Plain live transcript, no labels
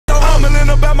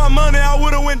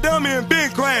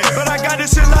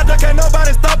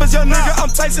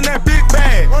chasing that big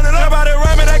bag. Everybody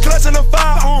ramming that clutch in the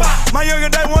fire. My younger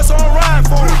day once on ride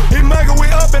for him. He mugging we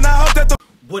up and I hope that the...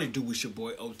 What it do with your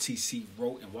boy OTC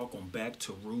Ro, and welcome back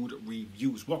to Rude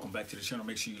Reviews. Welcome back to the channel.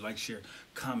 Make sure you like, share,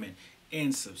 comment,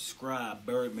 and subscribe.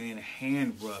 Birdman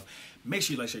hand rub. Make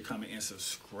sure you like, share, comment, and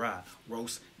subscribe.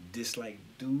 Roast, dislike,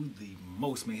 do the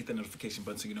most, man. Hit that notification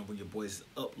button so you know when your boys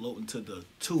uploading to the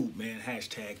tube, man.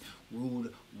 Hashtag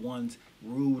rude ones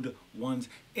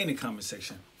in the comment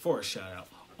section for a shout out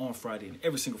on Friday and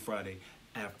every single Friday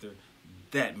after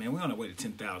that, man. We're on our way to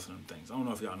 10,000 of them things. I don't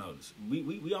know if y'all noticed.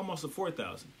 We almost at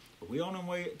 4,000, but we on our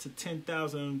way to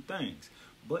 10,000 things.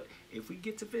 But if we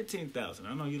get to 15,000,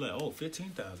 I know you're like, oh,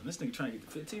 15,000. This nigga trying to get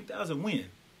to 15,000 when?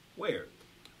 Where?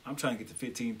 I'm trying to get to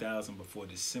 15,000 before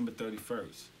December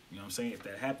 31st. You know what I'm saying? If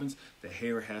that happens, the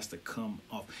hair has to come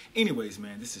off. Anyways,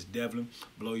 man, this is Devlin.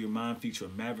 Blow Your Mind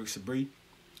featuring Maverick Sabre.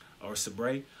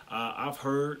 I've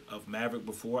heard of Maverick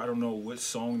before. I don't know what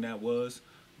song that was,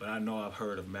 but I know I've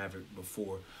heard of Maverick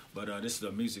before. But this is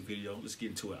a music video. Let's get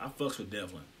into it. I fucks with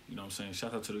Devlin. You know what I'm saying?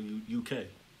 Shout out to the UK.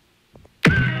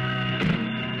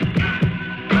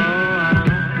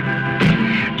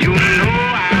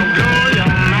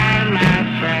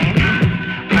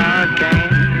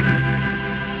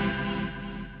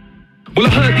 Well, I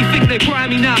heard they think they're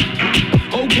grimy now.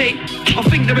 Okay, I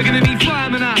think that we're gonna need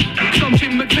firemen now. Some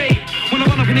Jim McVeigh. When I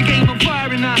run up in the game, I'm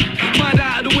firing now. Mind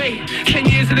out of the way. 10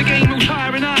 years in the game, I'm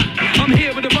tiring out. I'm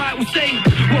here with the right will say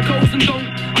what goes and don't.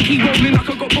 I keep rolling like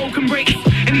I got broken brakes.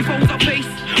 Any foes I face,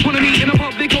 wanna meet in a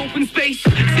public open space.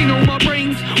 Seen all my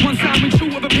brains, one sandwich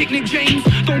short of a picnic, James.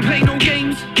 Don't play no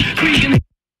games. Cregan.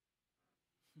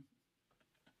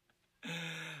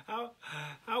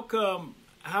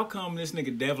 How come this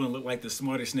nigga Devlin look like the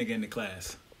smartest nigga in the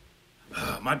class?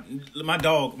 My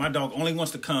dog only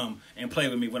wants to come and play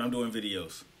with me when I'm doing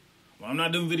videos. When I'm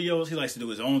not doing videos, he likes to do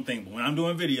his own thing. But when I'm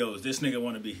doing videos, this nigga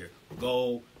want to be here.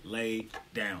 Go lay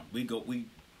down. We'll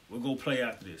go play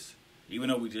after this. Even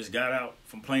though we just got out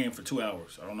from playing for 2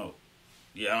 hours. I don't know.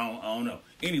 Yeah, I don't know.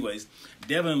 Anyways,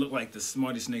 Devlin look like the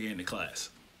smartest nigga in the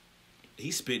class.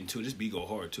 He's spitting too. This beat go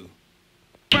hard too.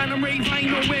 Random rave, I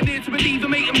ain't nowhere near to believe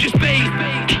them, mate, I'm just babe.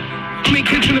 I mean,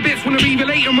 kids from the bits wanna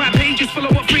relate them. Rap pages full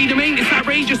of what freedom ain't. It's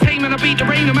outrageous, hey man, I beat the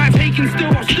rain. I'm out taking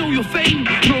still, I'll steal your fame.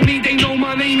 No need, they know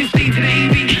my name is D to the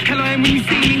EV. Hell, I am when you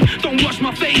see me, don't watch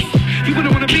my face. You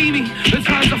wouldn't wanna be me, the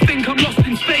times I think I'm lost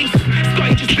in space.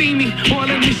 Scotty, just be me, or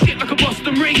I'll end this shit like a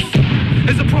Boston race.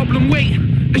 There's a problem, wait,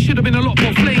 there should have been a lot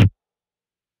more flame.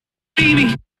 Be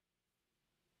me.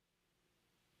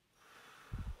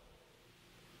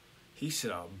 He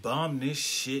said, I'll bomb this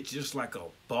shit just like a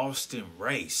Boston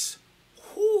race.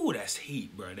 Whoo, that's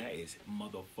heat, bro. That is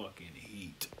motherfucking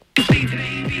heat.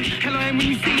 Hell, I am when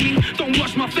you see me, don't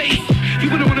watch my face. You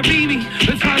wouldn't want to be me,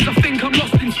 the times I think I'm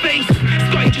lost in space.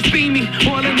 Scotty, just be me,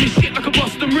 or I'll end this shit like a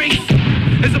Boston race.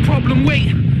 There's a problem,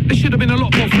 wait, there should have been a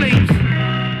lot more flames.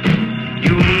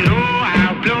 You know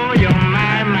I'll blow your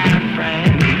mind, my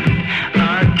friend.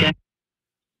 Okay.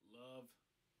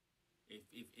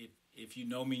 If you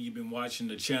know me, you've been watching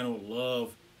the channel,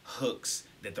 love hooks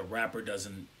that the rapper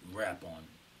doesn't rap on.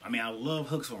 I mean, I love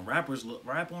hooks when rappers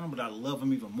rap on them, but I love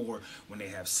them even more when they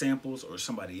have samples or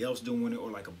somebody else doing it,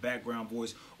 or like a background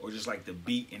voice, or just like the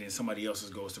beat and then somebody else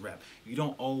goes to rap. You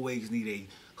don't always need a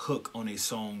hook on a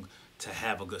song to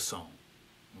have a good song,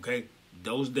 okay?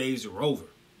 Those days are over.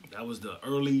 That was the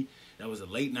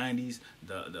late 90s,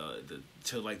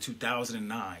 till like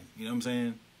 2009, you know what I'm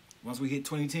saying? Once we hit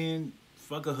 2010,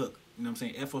 fuck a hook. You know what I'm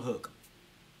saying? F a hook.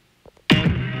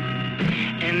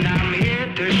 And I'm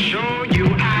here to show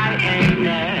you I ain't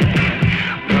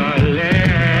never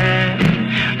left.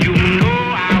 You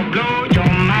know I'll blow your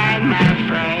mind, my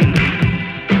friend.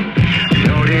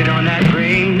 Loaded on that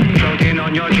green, floating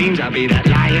on your dreams. I'll be that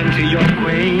lion to your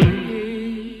queen.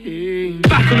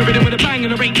 Back on the rhythm with a bang,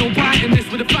 and there ain't no biting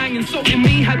this with a fang. Insulting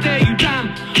me, how dare you,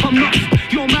 damn. I'm nuts,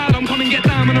 you're mad, I'm coming get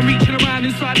down. And I'm reaching around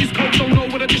inside this coat, don't know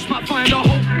what I just might find. I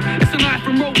hope it's a knife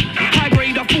and rope. High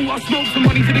grade, I thought I'd smoke some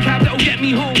money for the cab that'll get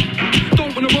me home.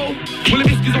 Don't wanna roll, well if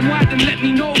it's cause I'm white then let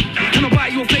me know. And I'll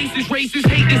bite your faces, racist,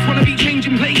 hate this. Wanna be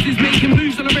changing places, making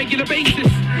moves on a regular basis.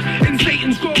 In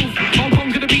Satan's grove, I'll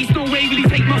conquer the beast, no way will he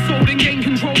take my soul. Then gain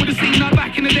control with the scene like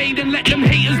back in the day. Then let them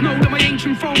haters know that my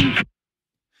ancient throne.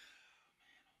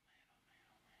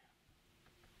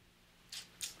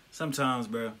 Sometimes,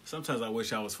 bro, sometimes I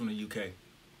wish I was from the UK.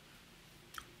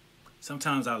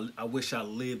 Sometimes I wish I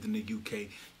lived in the UK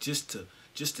just to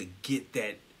get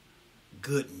that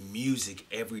good music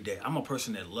every day. I'm a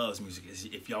person that loves music.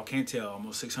 If y'all can't tell,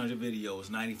 almost 600 videos,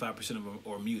 95% of them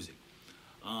are music.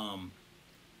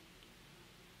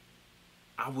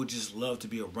 I would just love to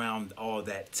be around all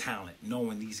that talent,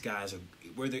 knowing these guys are,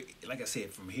 whether, like I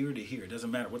said, from here to here. It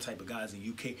doesn't matter what type of guys in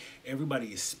UK.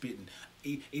 Everybody is spitting.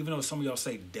 Even though some of y'all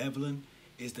say Devlin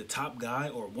is the top guy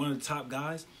or one of the top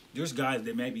guys, there's guys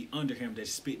that may be under him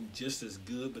that's spitting just as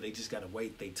good, but they just got to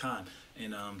wait their time.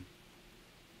 And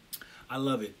I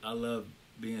love it. I love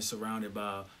being surrounded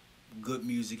by good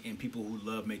music and people who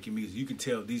love making music. You can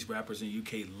tell these rappers in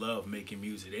UK love making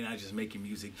music. They're not just making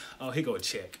music. Oh, here go a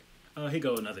check. Here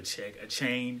go another check, a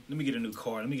chain. Let me get a new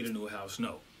car. Let me get a new house.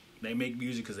 No, they make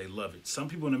music because they love it. Some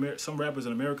people in America, some rappers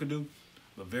in America do,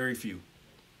 but very few,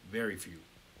 very few.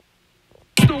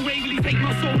 No way will he take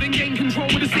my soul and gain control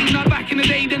with the scene like back in the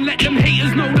day. Then let them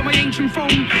haters know that my ancient throne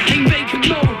ain't vacant.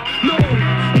 No, no,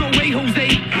 no way, Jose.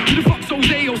 Who the fuck's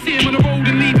Jose? I'll see him on the road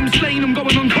and leave him slain. I'm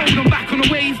going on cold. I'm back on the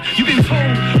wave. You've been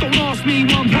told. Don't ask me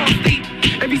why I'm past deep.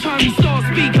 Every time he starts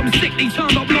speak, I'm sick. They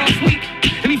turned up last week.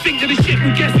 And he think that the shit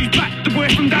will guess who's back. The boy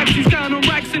from Dags who's down on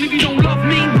rags. And if you don't love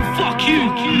me, well, fuck you.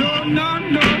 No, no,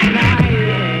 no.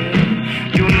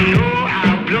 You know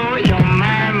I'll blow your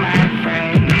mind, my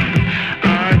friend,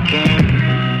 again.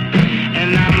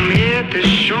 And I'm here to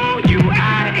show you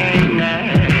I ain't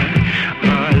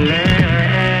never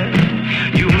left.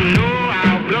 You know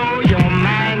I'll blow your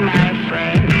mind, my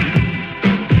friend.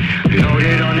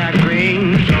 Loaded on that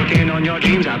green, floating on your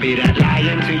dreams. I'll be that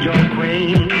lion to your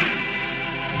queen.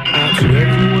 To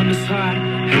everyone that's high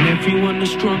and everyone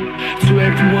that's drunk, to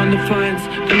everyone that finds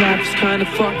that life is kind of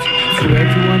fucked, to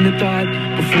everyone that died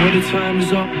before the time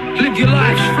is up. Live your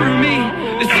life through me.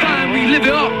 It's time we live it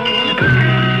up.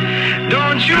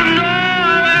 Don't you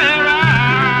know where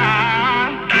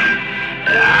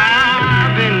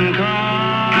I've been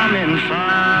coming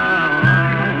from?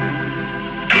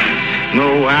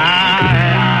 No,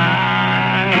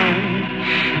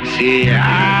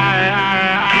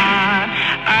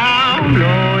 I'll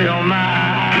blow your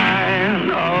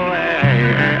mind away.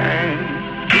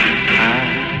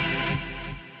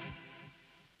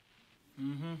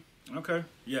 Okay,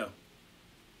 yeah.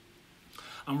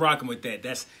 I'm rocking with that.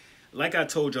 That's, like I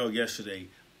told y'all yesterday,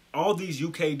 all these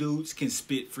UK dudes can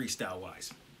spit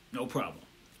freestyle-wise. No problem.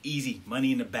 Easy,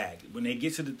 money in the bag. When they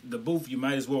get to the booth, you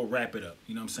might as well wrap it up.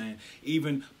 You know what I'm saying?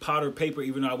 Even Potter Paper,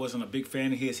 even though I wasn't a big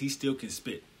fan of his, he still can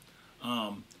spit.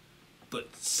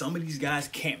 But some of these guys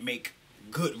can't make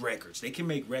good records. They can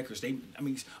make records. I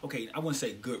wouldn't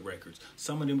say good records.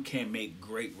 Some of them can't make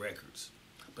great records,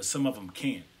 but some of them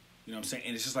can. You know what I'm saying?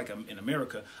 And it's just like in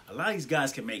America, a lot of these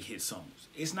guys can make hit songs.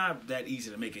 It's not that easy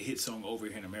to make a hit song over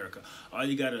here in America. All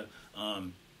you gotta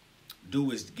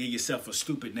do is give yourself a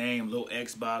stupid name, little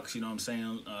Xbox, you know what I'm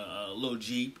saying? A little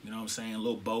Jeep, you know what I'm saying? A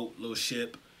little boat, little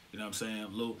ship. You know what I'm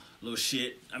saying? Little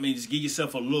shit. I mean, just give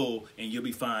yourself a little and you'll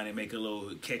be fine and make a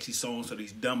little catchy song so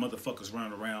these dumb motherfuckers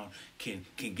running around can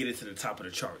get it to the top of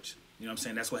the charts. You know what I'm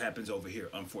saying? That's what happens over here,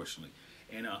 unfortunately.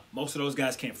 And most of those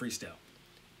guys can't freestyle.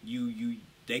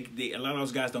 A lot of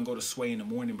those guys don't go to Sway in the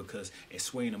morning because at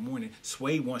Sway in the morning,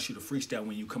 Sway wants you to freestyle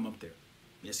when you come up there.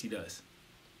 Yes, he does.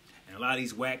 And a lot of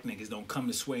these whack niggas don't come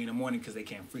to Sway in the morning because they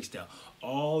can't freestyle.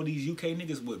 All these UK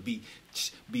niggas would be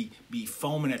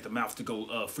foaming at the mouth to go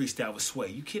freestyle with Sway.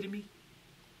 You kidding me?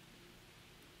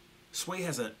 Sway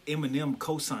has an Eminem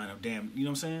cosign of damn, you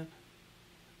know what I'm saying?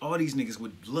 All these niggas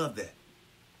would love that.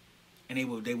 And they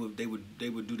would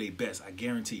do their best, I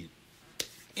guarantee it.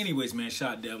 Anyways, man,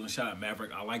 shout out Devlin, shout out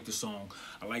Maverick. I like the song.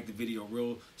 I like the video.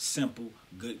 Real simple,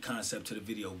 good concept to the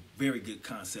video. Very good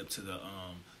concept to the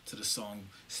song,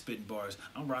 spitting bars.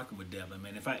 I'm rocking with Devlin,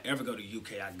 man. If I ever go to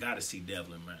UK, I gotta see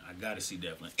Devlin, man. I gotta see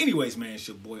Devlin. Anyways, man, it's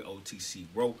your boy OTC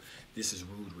Rope. This is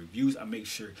Rude Reviews. I make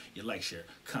sure you like, share,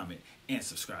 comment, and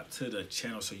subscribe to the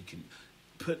channel so you can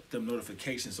put them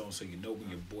notifications on so you know when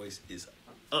your voice is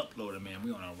uploaded, man.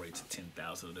 We on our way to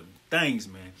 10,000 of them things,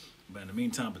 man. But in the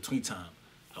meantime, between time,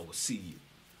 I will see you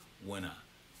when I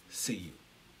see you.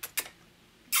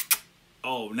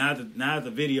 Oh, now the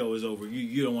video is over,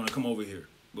 you don't want to come over here.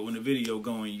 But when the video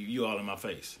going, you all in my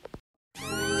face.